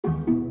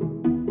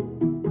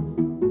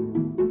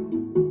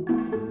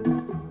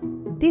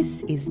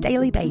This is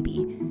Daily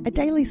Baby, a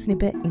daily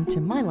snippet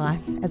into my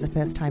life as a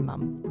first-time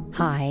mum.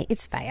 Hi,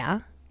 it's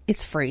Vaya.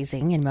 It's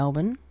freezing in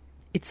Melbourne.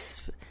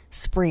 It's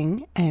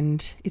spring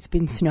and it's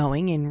been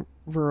snowing in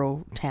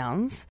rural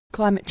towns.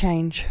 Climate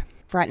change,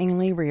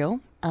 frighteningly real.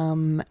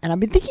 And I've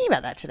been thinking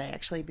about that today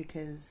actually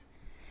because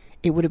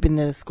it would have been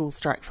the school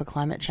strike for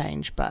climate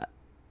change, but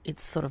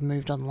it's sort of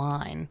moved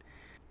online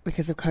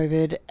because of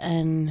COVID,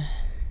 and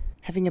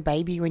having a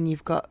baby when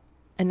you've got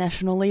a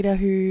national leader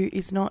who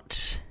is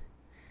not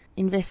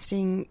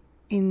investing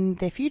in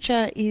their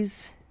future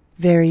is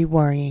very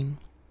worrying.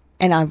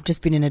 And I've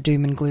just been in a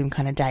doom and gloom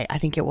kind of day. I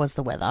think it was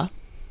the weather,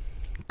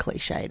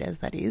 cliched as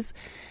that is.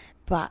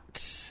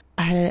 But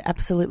I had an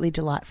absolutely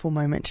delightful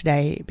moment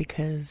today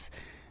because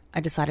I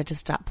decided to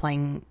start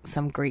playing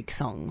some Greek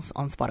songs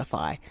on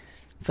Spotify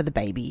for the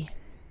baby.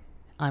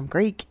 I'm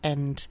Greek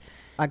and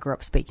I grew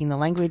up speaking the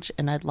language,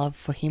 and I'd love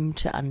for him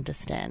to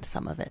understand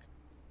some of it.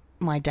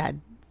 My dad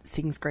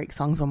sings Greek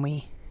songs when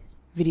we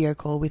video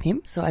call with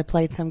him, so I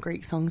played some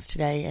Greek songs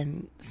today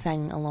and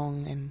sang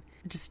along and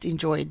just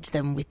enjoyed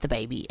them with the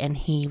baby, and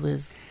he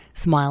was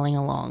smiling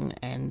along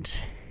and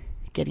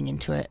getting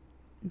into it.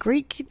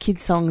 Greek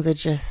kids songs are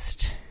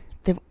just,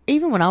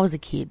 even when I was a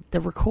kid,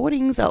 the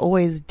recordings are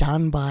always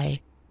done by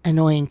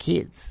annoying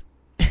kids.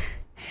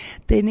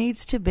 There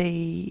needs to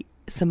be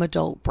some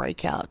adult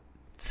breakout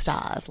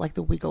stars like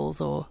the Wiggles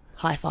or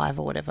High Five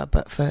or whatever,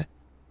 but for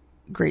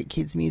Greek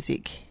kids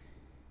music.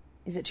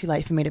 Is it too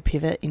late for me to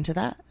pivot into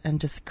that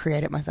and just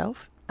create it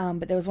myself?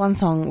 But there was one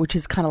song which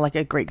is kind of like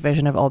a Greek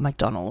version of Old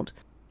MacDonald,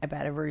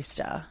 about a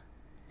rooster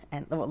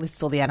and what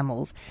lists all the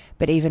animals.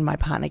 But even my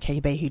partner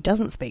KB, who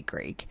doesn't speak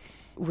Greek,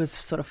 was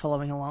sort of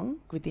following along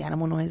with the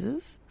animal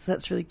noises. So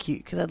that's really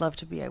cute because I'd love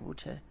to be able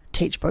to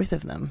teach both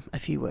of them a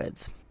few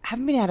words. I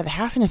haven't been out of the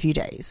house in a few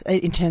days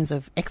in terms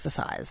of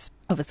exercise.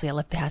 Obviously, I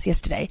left the house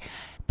yesterday,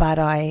 but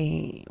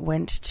I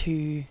went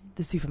to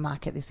the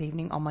supermarket this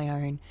evening on my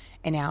own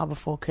an hour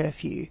before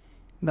curfew.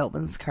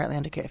 Melbourne's currently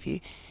under curfew,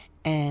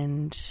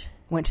 and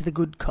went to the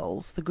Good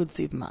Coles, the Good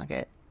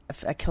supermarket,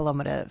 a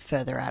kilometre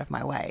further out of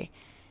my way,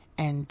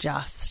 and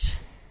just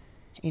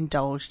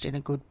indulged in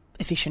a good,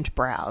 efficient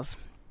browse.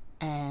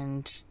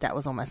 And that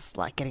was almost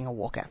like getting a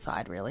walk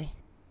outside, really.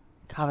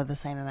 Covered the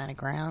same amount of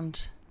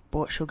ground,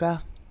 bought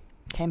sugar,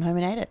 came home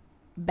and ate it.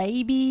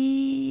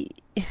 Baby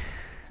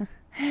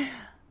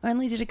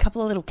only did a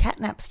couple of little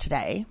cat naps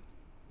today,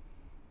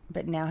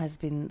 but now has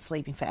been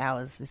sleeping for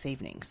hours this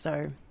evening,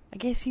 so I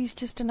guess he's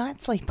just a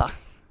night sleeper.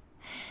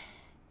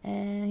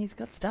 And he's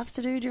got stuff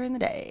to do during the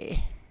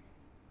day.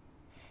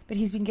 But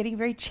he's been getting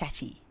very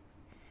chatty.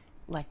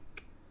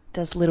 Like,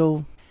 does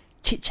little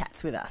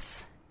chit-chats with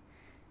us.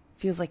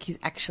 Feels like he's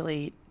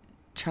actually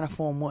trying to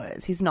form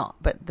words. He's not,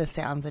 but the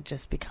sounds are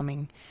just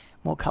becoming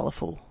more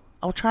colourful.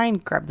 I'll try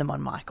and grab them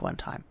on mic one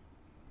time.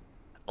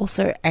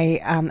 Also,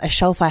 a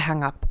shelf I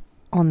hung up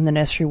on the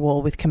nursery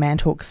wall with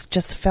command hooks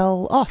just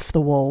fell off the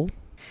wall.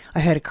 I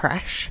heard a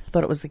crash.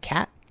 Thought it was the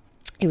cat.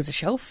 It was a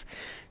shelf.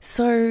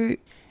 So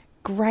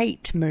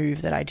great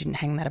move that I didn't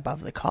hang that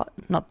above the cot.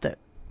 Not that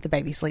the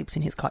baby sleeps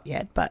in his cot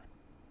yet, but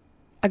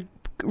a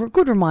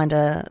good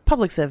reminder,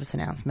 public service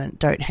announcement,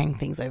 don't hang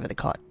things over the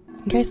cot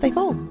in case they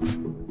fall.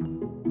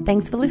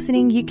 Thanks for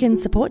listening. You can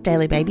support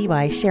Daily Baby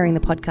by sharing the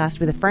podcast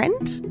with a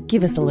friend,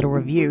 give us a little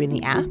review in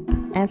the app,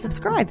 and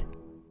subscribe.